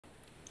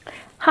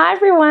Hi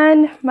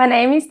everyone, my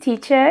name is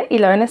teacher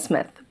Ilona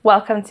Smith.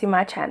 Welcome to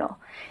my channel.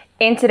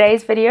 In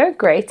today's video,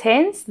 grade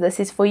 10s, this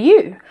is for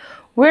you.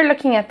 We're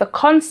looking at the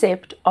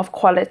concept of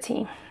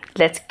quality.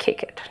 Let's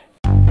kick it.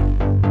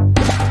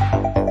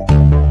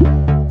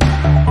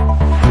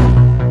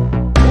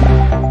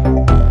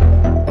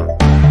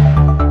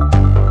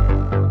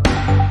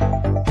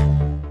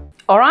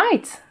 All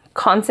right,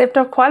 concept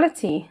of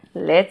quality.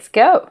 Let's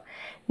go.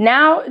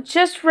 Now,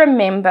 just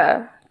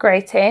remember,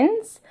 grade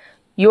 10s,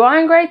 you are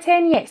in grade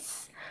 10,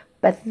 yes,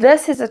 but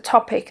this is a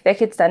topic that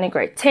gets done in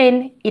grade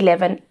 10,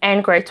 11,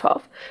 and grade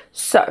 12.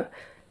 So,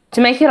 to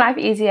make your life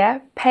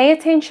easier, pay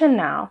attention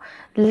now,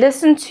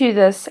 listen to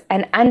this,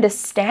 and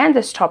understand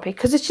this topic,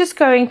 because it's just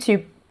going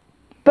to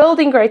build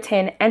in grade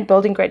 10 and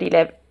build in grade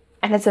 11.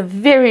 And it's a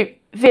very,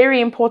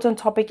 very important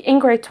topic in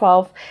grade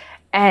 12,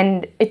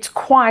 and it's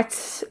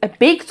quite a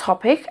big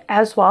topic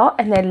as well,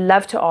 and they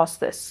love to ask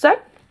this. So,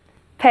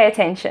 pay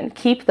attention,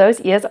 keep those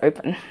ears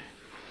open.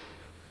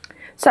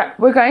 So,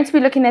 we're going to be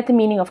looking at the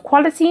meaning of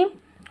quality,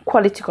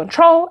 quality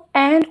control,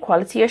 and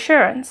quality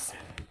assurance.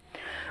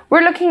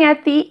 We're looking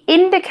at the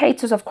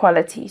indicators of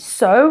quality.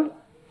 So,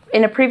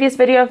 in a previous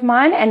video of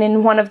mine and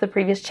in one of the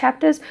previous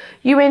chapters,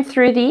 you went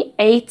through the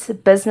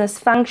 8 business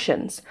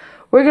functions.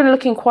 We're going to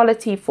look in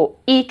quality for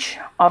each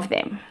of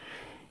them.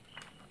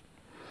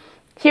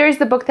 Here is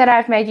the book that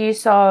I've made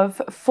use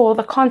of for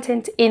the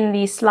content in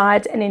these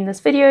slides and in this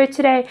video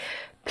today.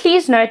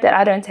 Please note that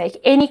I don't take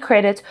any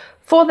credit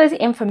for this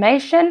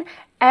information,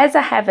 as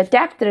I have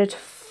adapted it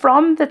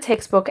from the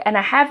textbook and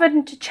I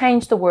haven't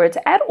changed the words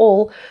at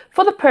all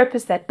for the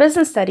purpose that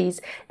business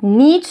studies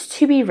needs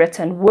to be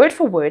written word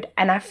for word,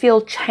 and I feel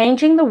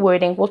changing the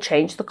wording will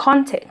change the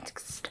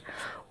context.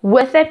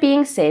 With that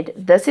being said,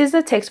 this is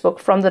the textbook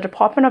from the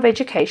Department of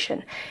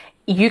Education.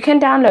 You can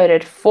download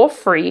it for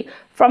free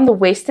from the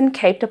Western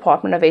Cape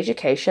Department of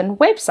Education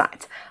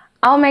website.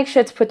 I'll make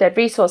sure to put that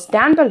resource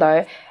down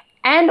below,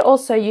 and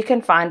also you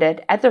can find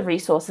it at the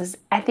resources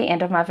at the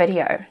end of my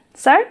video.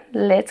 So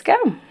let's go.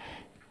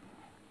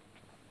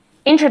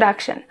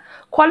 Introduction.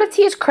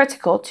 Quality is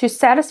critical to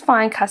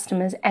satisfying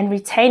customers and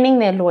retaining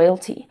their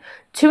loyalty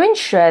to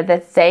ensure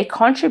that they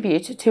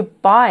contribute to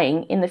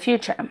buying in the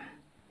future.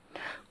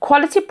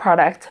 Quality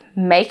products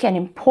make an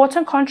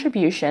important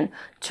contribution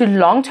to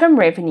long-term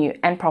revenue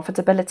and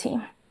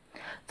profitability.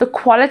 The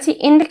quality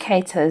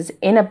indicators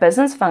in a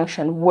business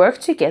function work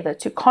together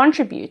to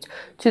contribute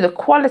to the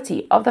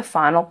quality of the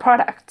final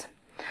product.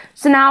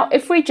 So now,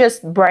 if we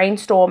just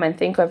brainstorm and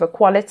think over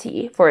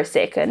quality for a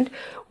second,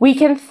 we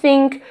can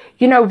think,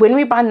 when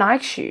we buy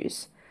Nike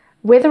shoes,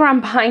 whether I'm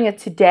buying it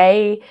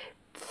today,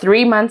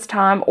 3 months'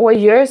 time, or a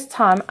year's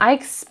time, I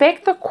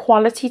expect the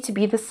quality to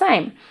be the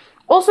same.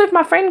 Also, if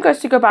my friend goes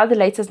to go buy the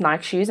latest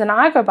Nike shoes and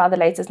I go buy the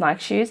latest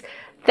Nike shoes,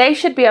 they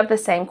should be of the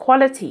same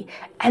quality.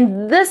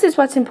 And this is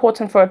what's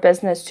important for a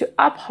business to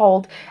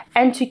uphold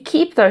and to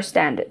keep those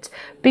standards.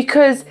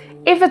 Because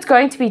if it's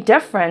going to be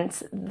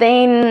different,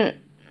 then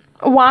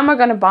why am I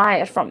going to buy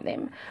it from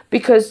them?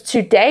 Because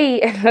today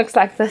it looks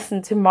like this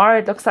and tomorrow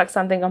it looks like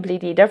something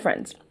completely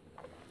different.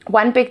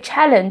 One big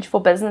challenge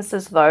for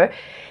businesses, though,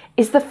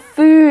 is the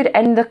food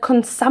and the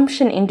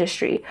consumption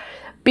industry.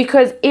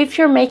 Because if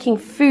you're making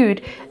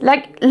food,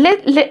 like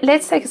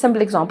let's take a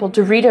simple example,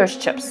 Doritos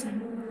chips.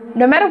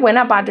 No matter when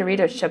I buy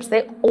Doritos chips,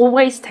 they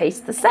always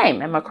taste the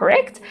same. Am I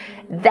correct?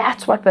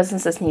 That's what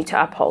businesses need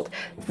to uphold.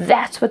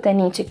 That's what they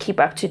need to keep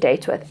up to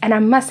date with. And I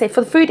must say,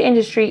 for the food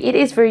industry, it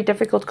is very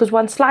difficult because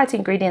one slight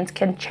ingredient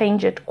can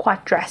change it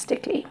quite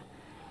drastically.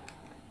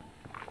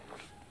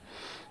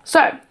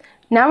 So,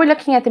 now we're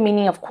looking at the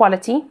meaning of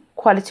quality,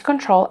 quality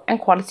control, and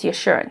quality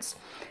assurance.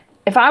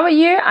 If I were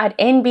you, I'd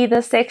NB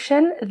this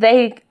section.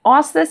 They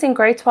asked this in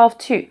grade 12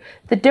 too.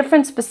 The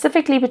difference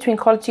specifically between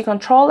quality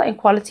control and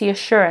quality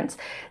assurance.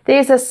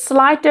 There's a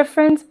slight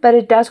difference, but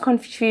it does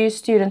confuse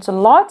students a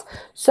lot.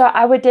 So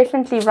I would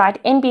definitely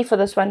write NB for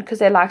this one because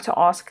they like to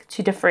ask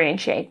to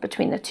differentiate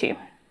between the two.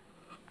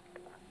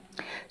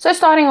 So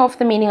starting off,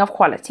 the meaning of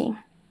quality.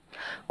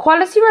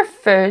 Quality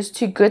refers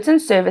to goods and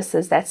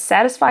services that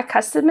satisfy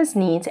customers'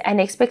 needs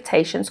and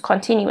expectations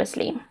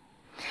continuously.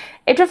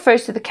 It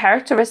refers to the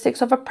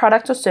characteristics of a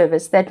product or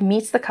service that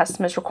meets the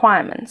customer's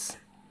requirements.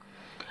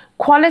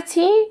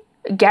 Quality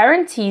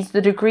guarantees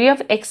the degree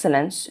of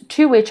excellence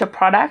to which a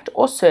product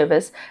or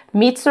service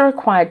meets the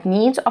required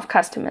needs of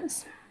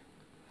customers.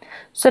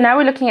 So now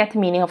we're looking at the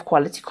meaning of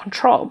quality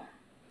control.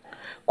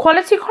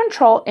 Quality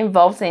control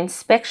involves the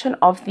inspection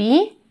of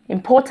the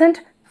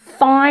important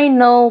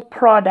final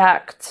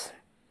product.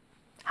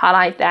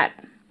 Highlight that.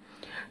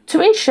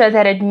 To ensure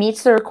that it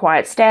meets the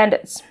required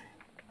standards.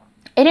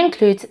 It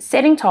includes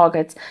setting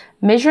targets,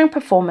 measuring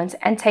performance,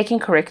 and taking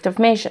corrective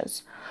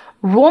measures.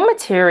 Raw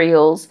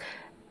materials,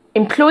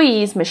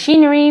 employees,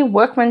 machinery,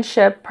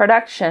 workmanship,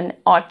 production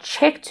are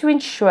checked to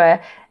ensure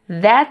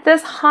that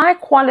this high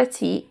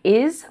quality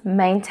is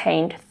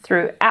maintained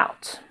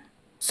throughout.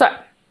 So,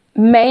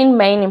 main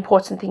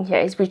important thing here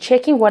is we're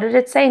checking, what did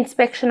it say?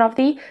 Inspection of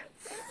the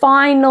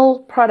final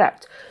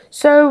product.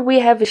 So we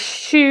have a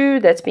shoe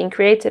that's being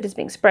created, it's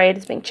being sprayed,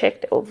 it's being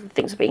checked, all the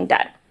things are being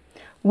done.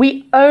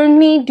 We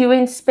only do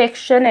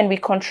inspection and we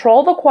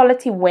control the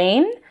quality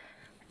when?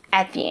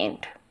 At the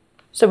end.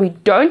 So we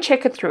don't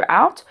check it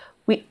throughout,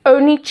 we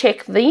only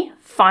check the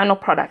final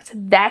product.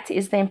 That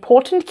is the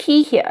important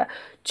key here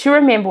to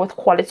remember with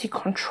quality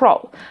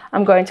control.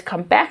 I'm going to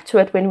come back to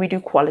it when we do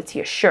quality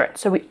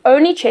assurance. So we're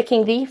only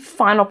checking the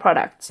final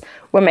products.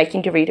 We're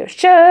making Doritos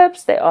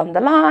chips, they're on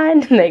the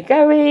line, they're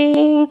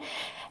going,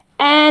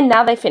 and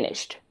now they're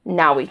finished.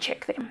 Now we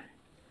check them.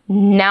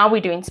 Now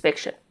we do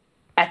inspection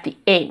at the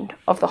end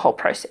of the whole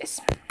process.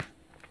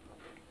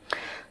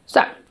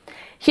 So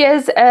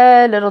here's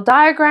a little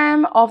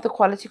diagram of the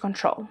quality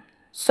control.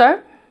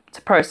 So it's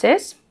a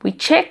process. We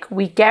check,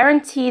 we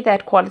guarantee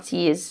that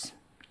quality is,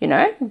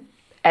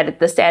 at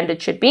the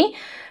standard should be.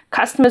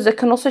 Customers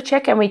can also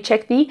check, and we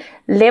check the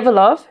level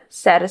of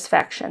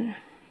satisfaction.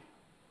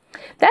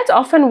 That's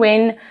often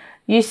when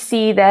you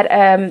see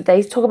that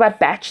they talk about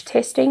batch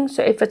testing.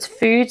 So if it's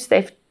foods,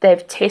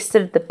 they've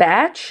tested the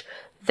batch.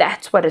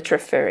 That's what it's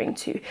referring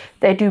to.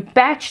 They do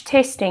batch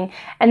testing,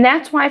 and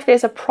that's why if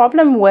there's a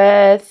problem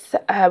with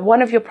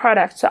one of your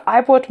products. So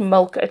I bought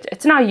milk.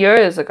 It's now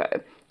years ago,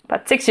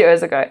 about 6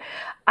 years ago.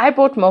 I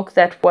bought milk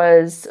that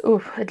was,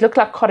 it looked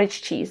like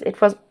cottage cheese.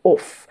 It was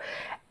off.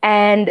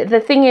 And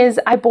the thing is,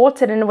 I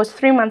bought it and it was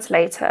 3 months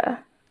later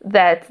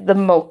that the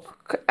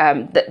milk,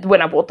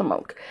 when I bought the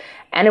milk.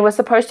 And it was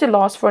supposed to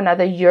last for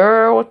another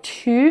year or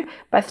two.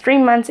 By 3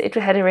 months, it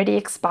had already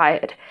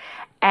expired.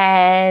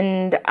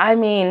 And I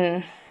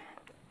mean,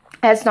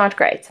 that's not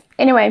great.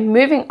 Anyway,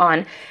 moving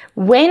on.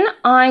 When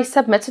I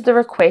submitted the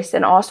request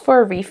and asked for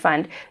a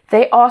refund,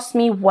 they asked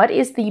me what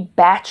is the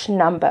batch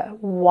number.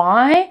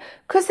 Why?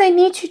 Because they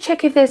need to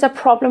check if there's a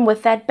problem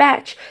with that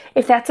batch.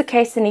 If that's the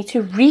case, they need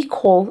to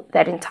recall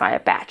that entire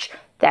batch.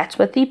 That's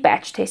what the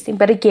batch testing.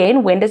 But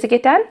again, when does it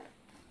get done?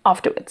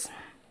 Afterwards.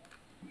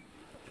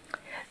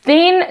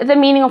 Then the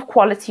meaning of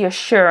quality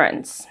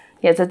assurance.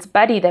 Here's its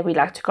buddy that we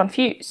like to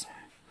confuse.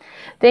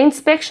 The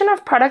inspection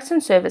of products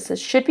and services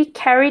should be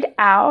carried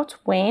out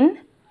when,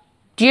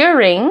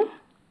 during,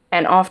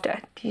 and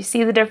after. Do you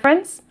see the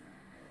difference?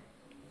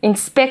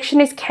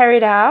 Inspection is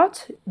carried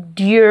out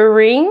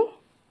during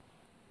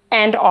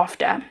and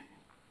after.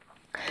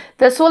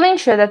 This will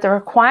ensure that the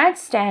required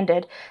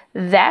standard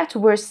that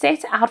were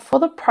set out for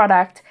the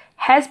product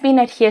has been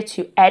adhered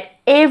to at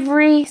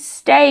every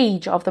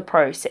stage of the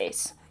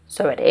process.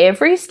 So at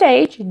every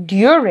stage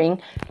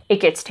during, it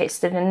gets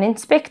tested and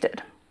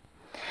inspected.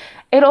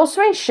 It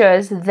also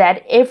ensures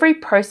that every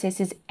process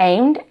is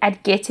aimed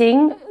at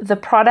getting the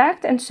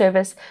product and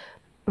service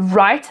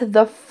right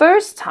the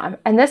first time,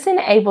 and this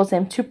enables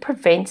them to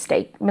prevent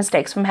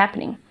mistakes from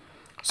happening.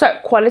 So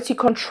quality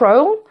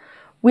control,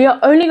 we are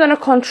only going to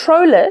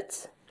control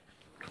it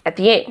at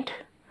the end.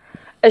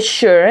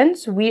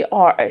 Assurance, we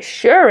are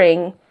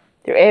assuring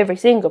through every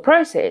single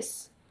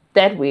process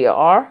that we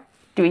are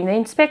doing the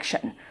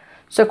inspection.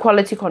 So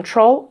quality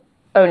control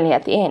only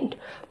at the end.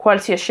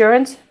 Quality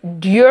assurance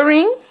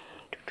during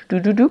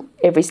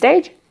every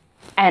stage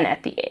and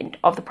at the end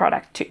of the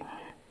product too.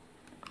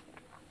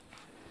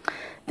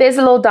 There's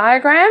a little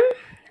diagram.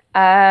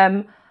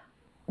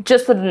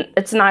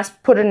 It's nice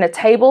put in a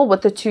table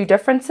with the two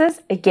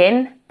differences.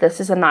 Again,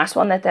 this is a nice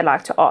one that they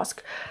like to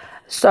ask.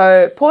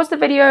 So pause the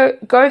video,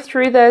 go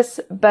through this,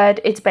 but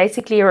it's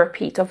basically a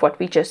repeat of what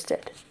we just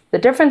did. The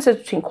differences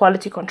between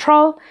quality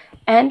control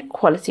and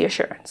quality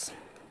assurance.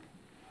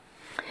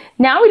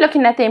 Now we're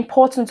looking at the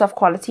importance of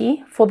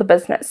quality for the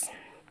business.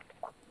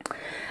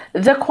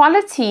 The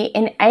quality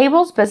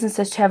enables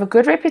businesses to have a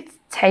good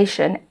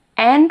reputation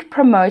and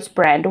promotes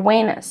brand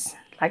awareness.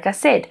 Like I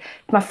said,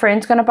 if my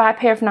friend's going to buy a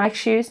pair of Nike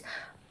shoes,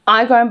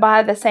 I go and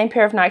buy the same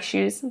pair of Nike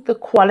shoes, the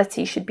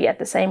quality should be at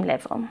the same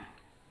level.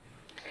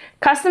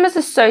 Customers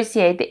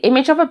associate the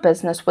image of a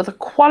business with the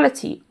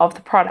quality of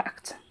the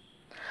product.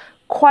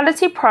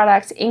 Quality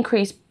products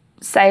increase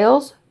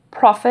sales,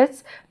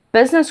 profits,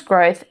 business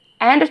growth,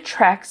 and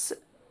attracts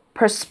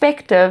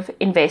prospective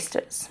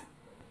investors.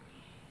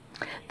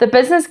 The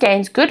business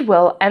gains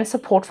goodwill and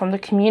support from the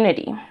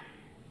community.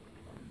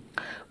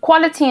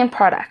 Quality in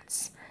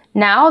products.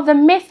 Now the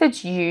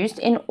methods used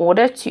in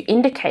order to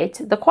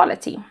indicate the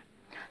quality.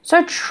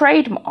 So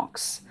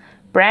trademarks,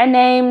 brand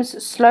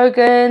names,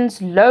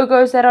 slogans,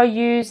 logos that are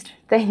used,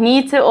 they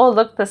need to all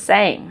look the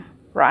same,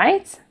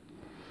 right?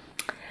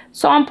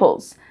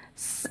 Samples.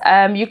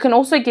 You can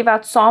also give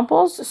out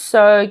samples.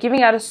 So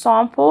giving out a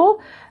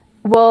sample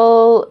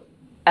will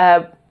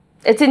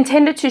it's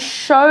intended to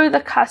show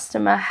the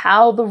customer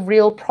how the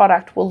real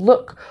product will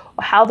look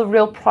or how the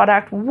real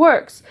product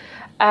works.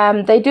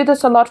 They do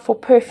this a lot for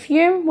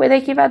perfume, where they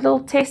give out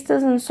little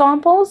testers and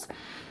samples.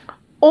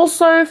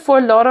 Also for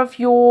a lot of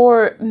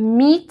your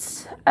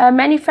meat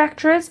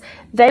manufacturers,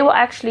 they will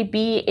actually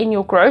be in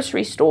your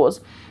grocery stores.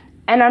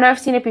 And I know I've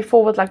seen it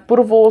before with like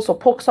boerewors or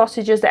pork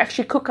sausages. They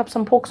actually cook up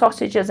some pork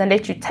sausages and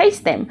let you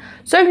taste them.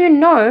 So you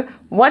know,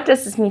 what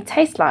does this meat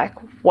taste like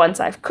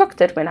once I've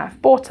cooked it when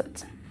I've bought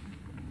it.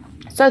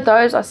 So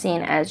those are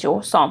seen as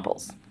your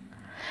samples.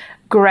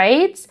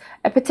 grades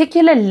a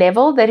particular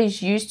level that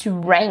is used to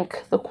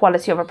rank the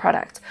quality of a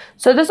product.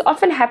 So this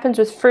often happens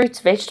with fruits,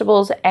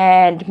 vegetables,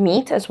 and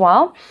meat as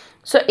well.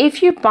 So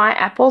if you buy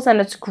apples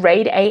and it's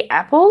grade A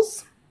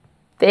apples,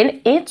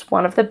 then it's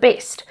one of the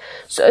best.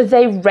 So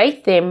they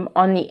rate them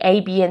on the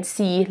A, B, and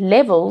C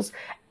levels,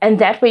 and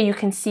that way you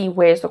can see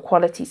where's the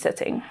quality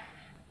sitting.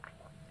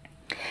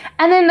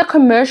 And then the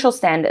commercial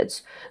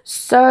standards.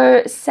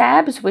 So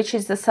SABS, which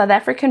is the South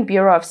African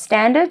Bureau of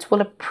Standards,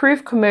 will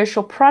approve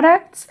commercial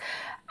products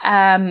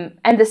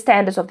and the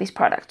standards of these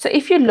products. So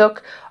if you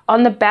look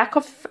on the back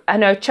of,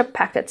 chip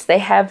packets, they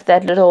have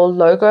that little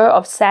logo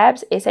of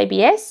SABS,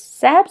 S-A-B-S,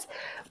 SABS,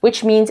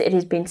 which means it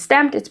has been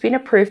stamped, it's been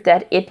approved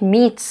that it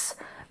meets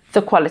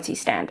the quality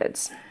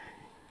standards.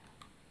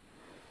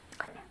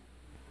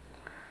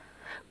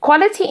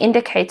 Quality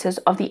indicators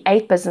of the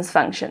 8 business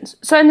functions.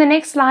 So in the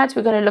next slides,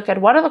 we're going to look at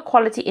what are the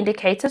quality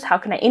indicators, how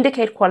can I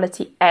indicate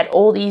quality at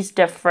all these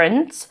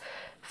different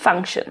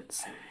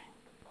functions.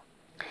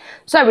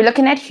 So we're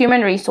looking at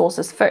human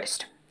resources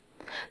first.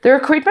 The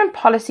recruitment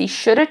policy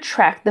should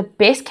attract the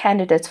best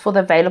candidates for the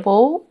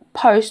available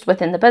post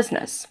within the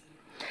business.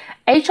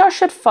 HR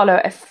should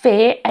follow a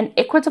fair and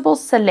equitable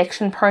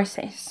selection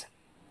process.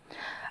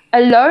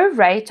 A low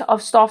rate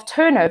of staff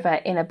turnover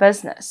in a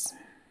business.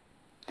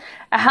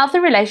 A healthy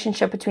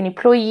relationship between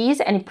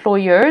employees and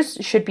employers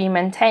should be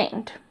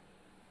maintained.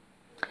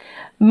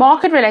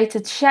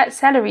 Market-related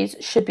salaries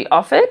should be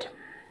offered.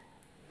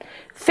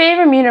 Fair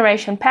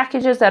remuneration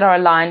packages that are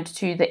aligned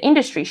to the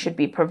industry should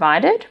be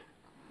provided.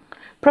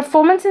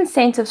 Performance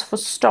incentives for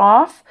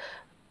staff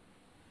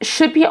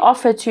should be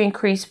offered to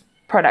increase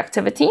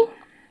productivity.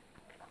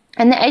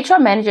 And the HR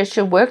manager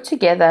should work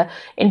together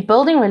in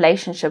building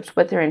relationships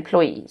with their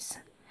employees.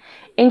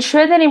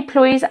 Ensure that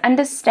employees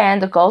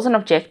understand the goals and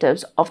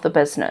objectives of the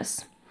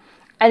business,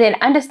 and then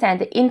understand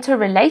the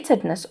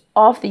interrelatedness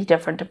of the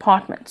different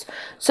departments.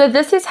 So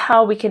this is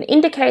how we can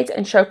indicate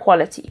and show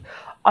quality.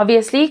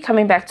 Obviously,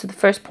 coming back to the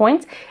first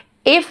point,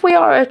 if we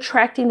are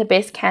attracting the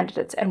best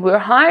candidates and we're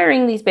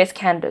hiring these best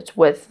candidates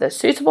with the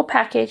suitable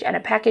package and a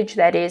package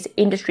that is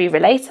industry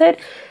related,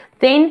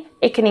 then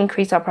it can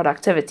increase our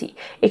productivity.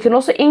 It can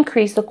also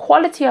increase the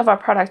quality of our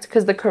products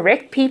because the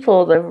correct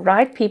people, the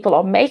right people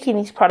are making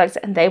these products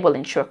and they will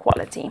ensure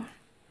quality.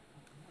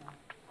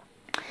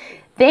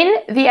 Then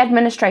the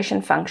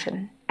administration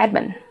function,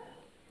 admin.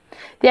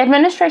 The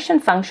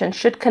administration function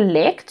should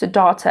collect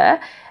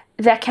data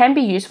that can be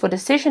used for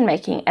decision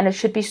making and it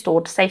should be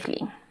stored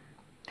safely.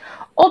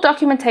 All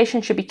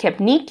documentation should be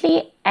kept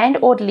neatly and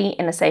orderly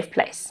in a safe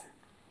place.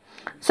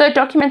 So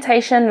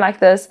documentation like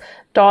this,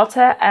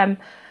 data,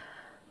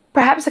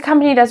 perhaps a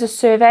company does a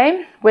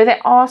survey where they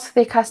ask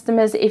their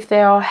customers if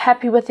they are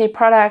happy with their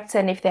products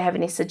and if they have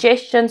any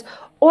suggestions.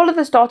 All of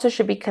this data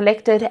should be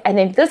collected and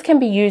then this can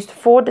be used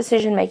for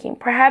decision making.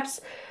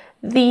 Perhaps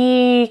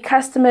the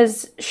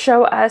customers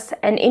show us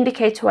and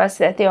indicate to us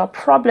that there are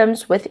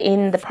problems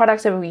within the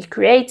products that we're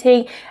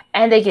creating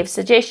and they give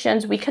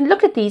suggestions. We can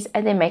look at these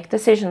and then make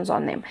decisions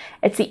on them.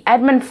 It's the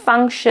admin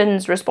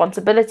function's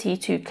responsibility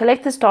to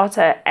collect this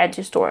data and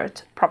to store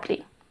it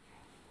properly.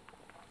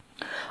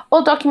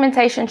 All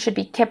documentation should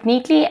be kept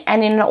neatly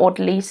and in an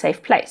orderly,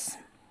 safe place.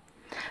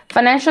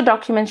 Financial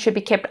documents should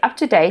be kept up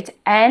to date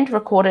and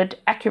recorded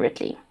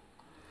accurately.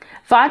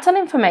 Vital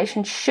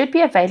information should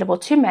be available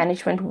to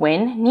management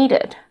when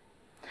needed.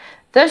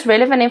 This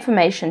relevant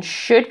information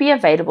should be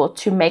available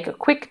to make a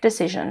quick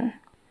decision.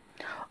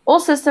 All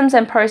systems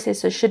and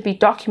processes should be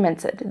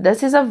documented.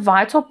 This is a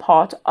vital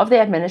part of the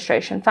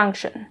administration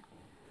function.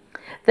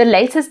 The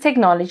latest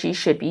technology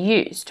should be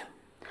used.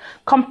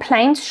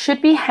 Complaints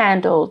should be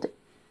handled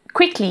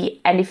quickly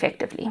and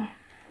effectively.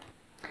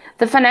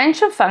 The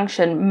financial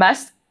function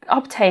must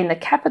obtain the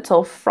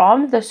capital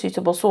from the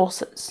suitable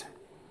sources.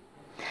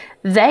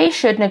 They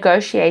should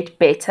negotiate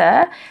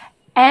better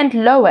and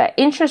lower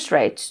interest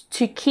rates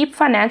to keep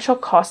financial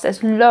costs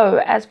as low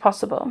as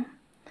possible.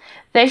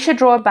 They should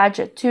draw a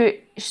budget to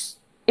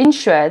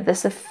ensure the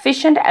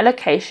sufficient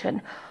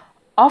allocation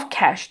of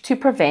cash to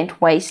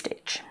prevent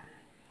wastage.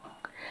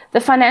 The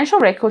financial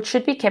record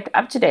should be kept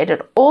up to date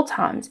at all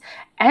times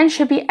and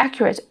should be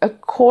accurate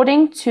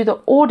according to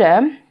the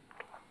order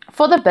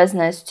for the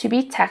business to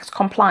be tax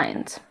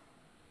compliant.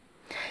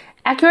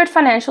 Accurate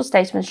financial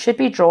statements should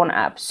be drawn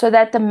up so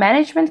that the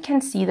management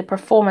can see the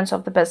performance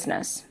of the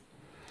business.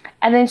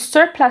 And then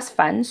surplus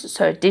funds,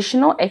 so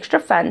additional extra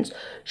funds,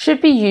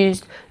 should be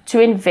used to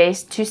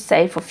invest to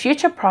save for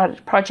future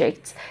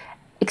projects,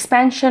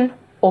 expansion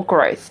or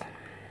growth.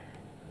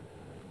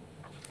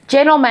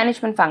 General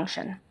management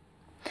function.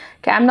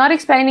 Okay, I'm not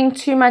explaining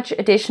too much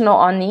additional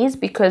on these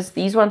because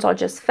these ones are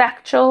just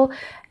factual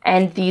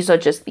and these are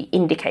just the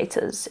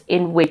indicators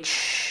in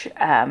which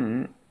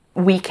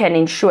we can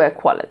ensure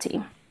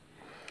quality.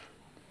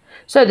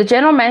 So the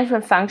general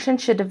management function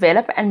should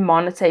develop and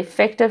monitor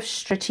effective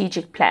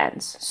strategic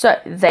plans. So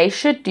they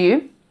should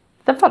do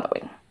the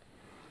following.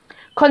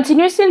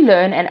 Continuously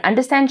learn and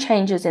understand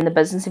changes in the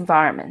business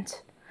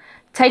environment.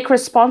 Take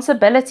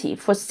responsibility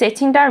for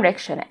setting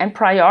direction and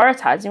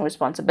prioritizing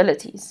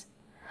responsibilities.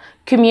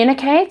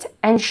 communicate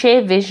and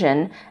share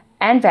vision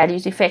and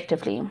values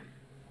effectively,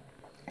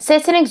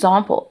 set an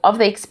example of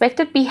the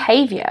expected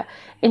behavior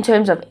in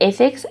terms of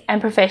ethics and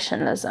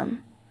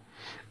professionalism,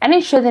 and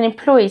ensure that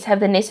employees have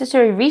the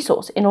necessary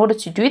resource in order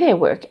to do their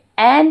work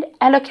and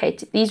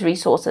allocate these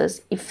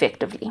resources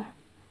effectively.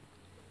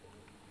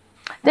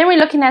 Then we're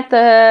looking at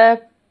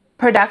the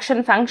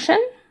production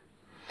function.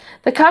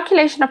 The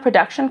calculation of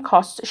production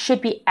costs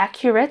should be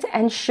accurate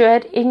and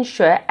should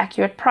ensure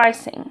accurate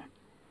pricing.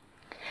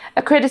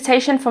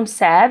 Accreditation from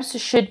SABs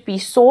should be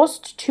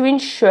sourced to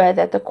ensure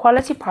that the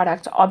quality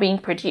products are being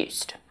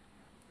produced.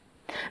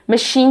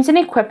 Machines and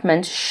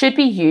equipment should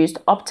be used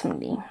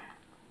optimally.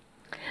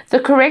 The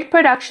correct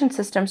production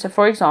system, so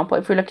for example,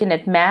 if we're looking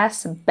at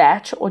mass,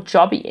 batch, or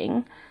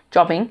jobbing,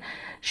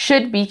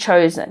 should be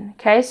chosen.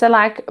 Okay, so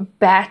like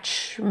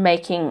batch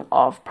making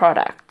of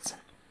products.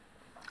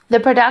 The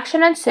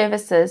production and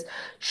services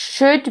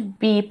should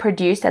be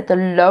produced at the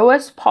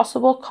lowest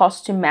possible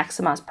cost to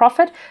maximize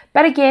profit,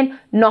 but again,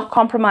 not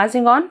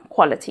compromising on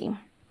quality.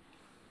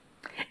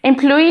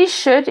 Employees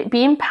should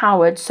be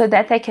empowered so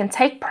that they can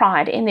take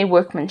pride in their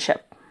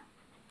workmanship.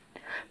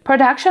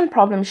 Production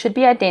problems should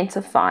be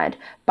identified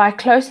by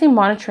closely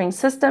monitoring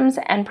systems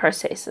and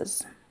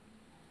processes.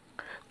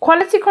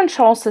 Quality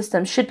control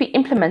systems should be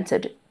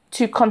implemented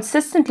to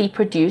consistently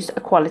produce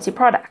a quality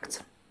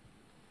product.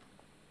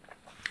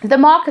 The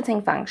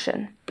marketing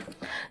function.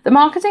 The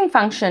marketing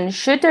function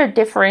should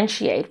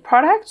differentiate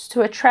products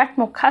to attract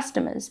more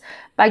customers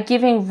by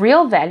giving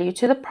real value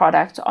to the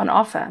product on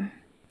offer.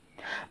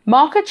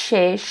 Market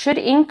share should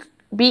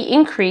be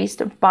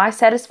increased by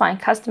satisfying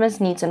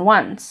customers' needs and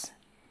wants.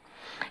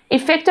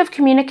 Effective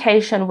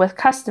communication with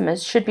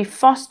customers should be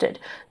fostered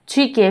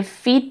to give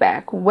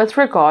feedback with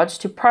regards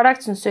to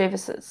products and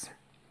services.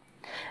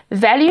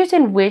 Values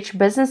in which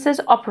businesses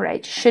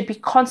operate should be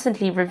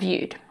constantly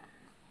reviewed.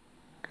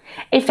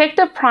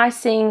 Effective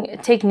pricing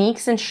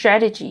techniques and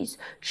strategies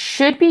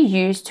should be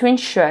used to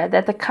ensure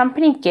that the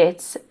company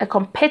gets a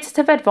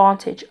competitive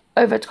advantage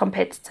over its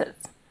competitors.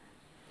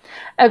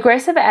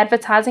 Aggressive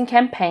advertising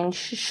campaigns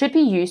should be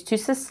used to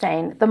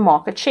sustain the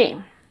market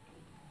share.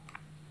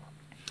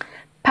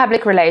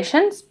 Public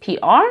relations,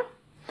 PR.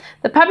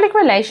 The public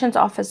relations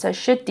officer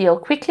should deal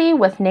quickly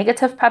with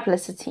negative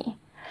publicity.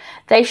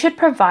 They should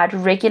provide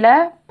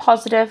regular,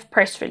 positive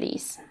press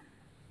release.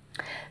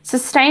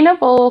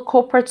 Sustainable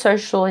corporate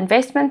social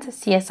investment,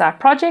 CSI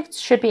projects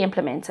should be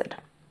implemented.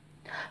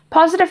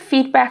 Positive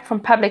feedback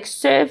from public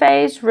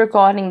surveys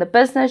regarding the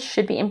business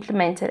should be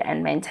implemented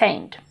and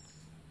maintained.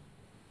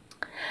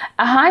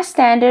 A high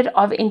standard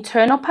of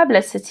internal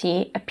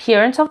publicity,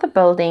 appearance of the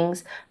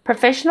buildings,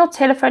 professional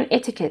telephone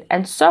etiquette,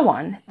 and so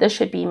on, this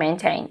should be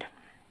maintained.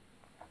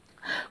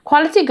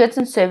 Quality goods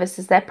and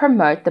services that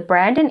promote the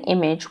brand and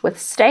image with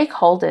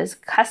stakeholders,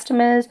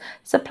 customers,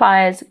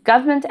 suppliers,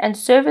 government, and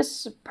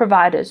service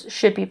providers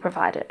should be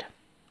provided.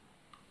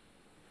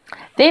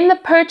 Then the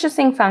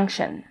purchasing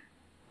function.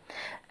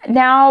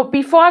 Now,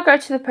 before I go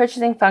to the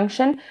purchasing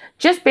function,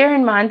 just bear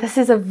in mind this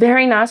is a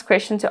very nice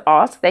question to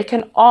ask. They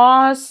can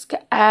ask,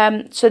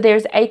 so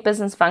there's 8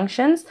 business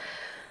functions.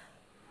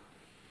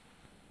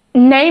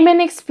 Name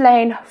and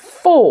explain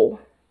 4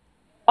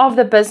 of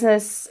the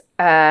business,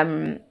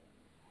 name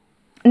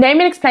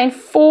and explain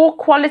 4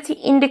 quality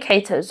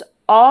indicators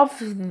of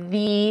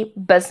the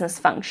business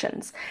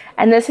functions.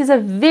 And this is a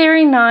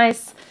very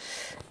nice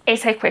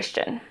essay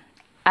question.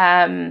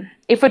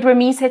 If it were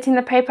me setting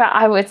the paper,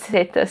 I would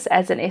set this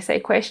as an essay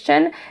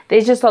question.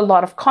 There's just a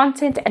lot of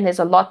content and there's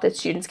a lot that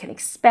students can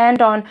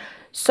expand on.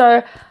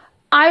 So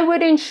I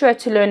would ensure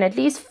to learn at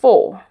least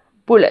 4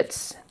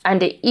 bullets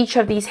under each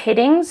of these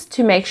headings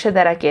to make sure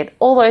that I get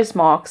all those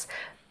marks.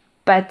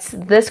 But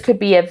this could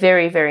be a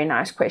very, very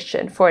nice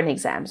question for an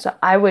exam. So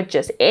I would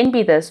just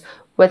NB this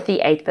with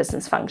the 8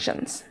 business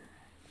functions.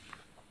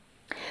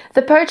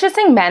 The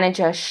purchasing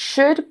manager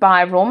should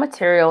buy raw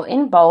material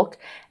in bulk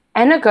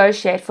and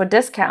negotiate for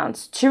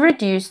discounts to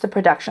reduce the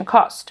production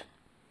cost.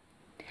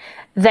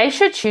 They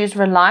should choose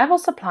reliable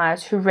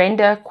suppliers who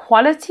render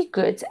quality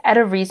goods at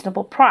a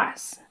reasonable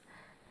price.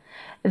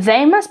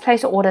 They must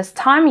place orders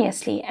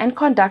timeously and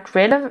conduct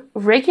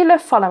regular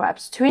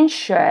follow-ups to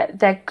ensure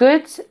that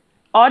goods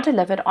are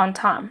delivered on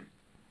time.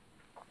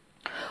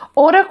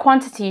 Order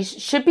quantities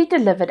should be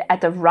delivered at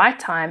the right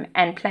time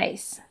and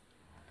place.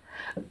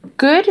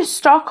 Good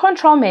stock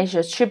control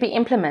measures should be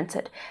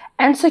implemented,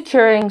 and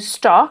securing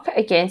stock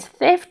against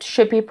theft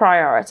should be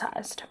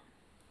prioritized.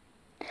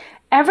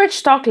 Average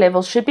stock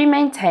levels should be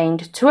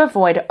maintained to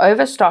avoid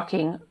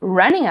overstocking,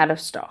 running out of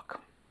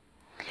stock.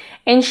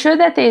 Ensure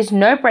that there is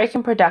no break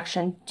in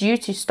production due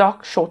to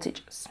stock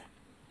shortages.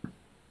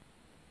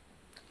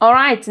 All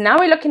right, now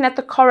we're looking at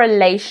the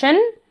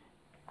correlation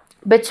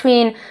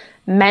between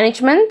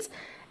management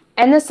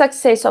and the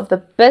success of the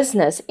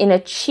business in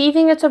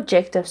achieving its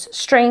objectives,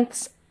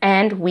 strengths,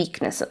 and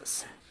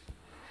weaknesses.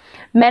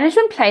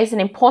 Management plays an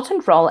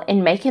important role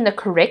in making the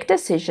correct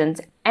decisions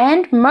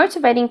and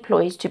motivating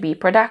employees to be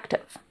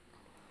productive.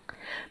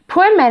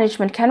 Poor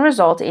management can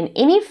result in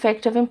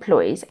ineffective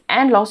employees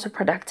and loss of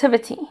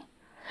productivity.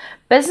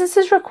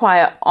 Businesses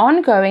require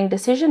ongoing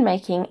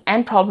decision-making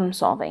and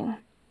problem-solving.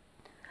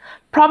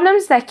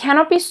 Problems that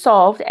cannot be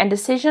solved and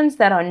decisions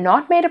that are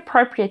not made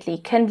appropriately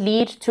can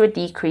lead to a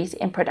decrease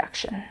in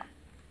production.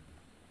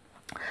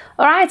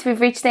 Alright,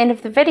 we've reached the end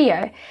of the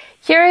video.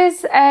 Here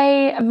is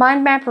a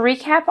mind map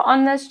recap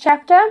on this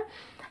chapter.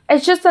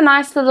 It's just a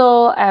nice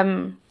little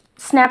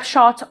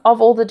snapshot of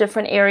all the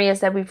different areas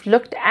that we've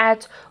looked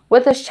at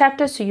with this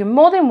chapter, so you're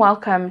more than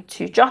welcome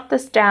to jot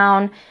this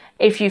down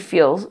if you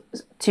feel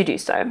to do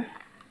so.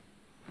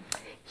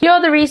 Here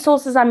are the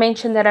resources I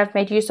mentioned that I've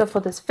made use of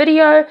for this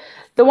video.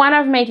 The one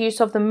I've made use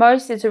of the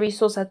most is a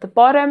resource at the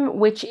bottom,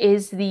 which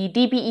is the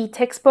DBE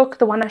textbook,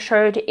 the one I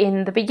showed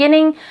in the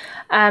beginning,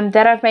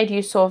 that I've made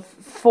use of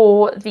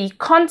for the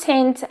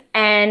content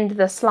and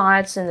the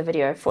slides in the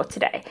video for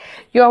today.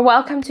 You are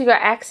welcome to go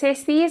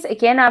access these.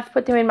 Again, I've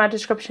put them in my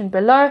description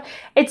below.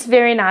 It's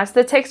very nice.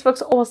 The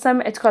textbook's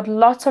awesome. It's got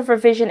lots of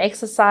revision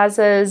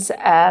exercises,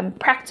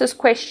 practice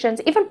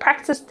questions, even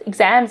practice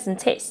exams and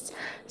tests.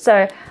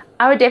 So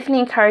I would definitely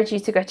encourage you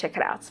to go check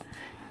it out.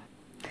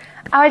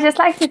 I would just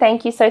like to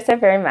thank you so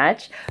very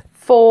much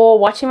for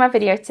watching my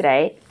video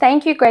today.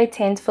 Thank you, grade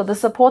 10s, for the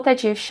support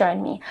that you've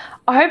shown me.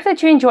 I hope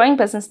that you're enjoying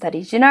business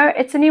studies. You know,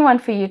 it's a new one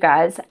for you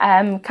guys.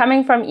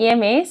 Coming from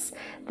EMS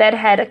that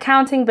had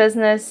accounting,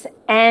 business,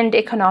 and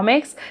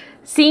economics,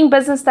 seeing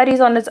business studies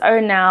on its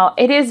own now,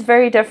 it is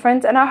very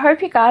different, and I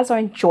hope you guys are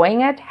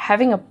enjoying it,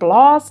 having a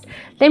blast.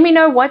 Let me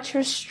know what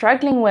you're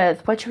struggling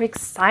with, what you're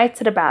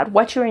excited about,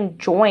 what you're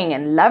enjoying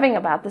and loving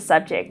about the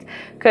subject,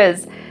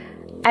 because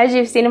as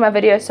you've seen in my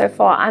video so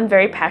far, I'm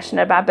very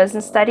passionate about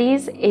business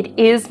studies. It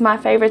is my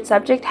favorite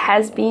subject,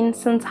 has been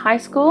since high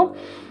school,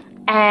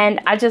 and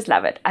I just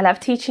love it. I love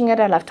teaching it,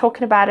 I love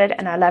talking about it,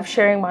 and I love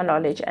sharing my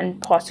knowledge and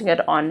passing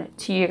it on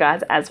to you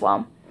guys as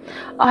well.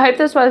 I hope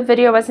this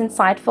video was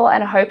insightful,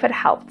 and I hope it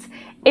helped.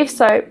 If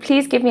so,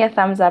 please give me a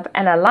thumbs up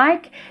and a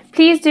like.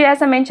 Please do,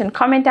 as I mentioned,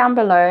 comment down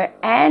below,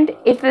 and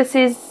if this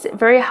is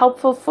very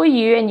helpful for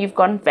you and you've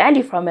gotten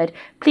value from it,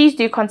 please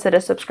do consider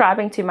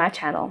subscribing to my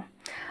channel.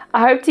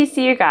 I hope to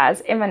see you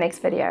guys in my next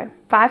video.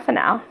 Bye for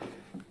now.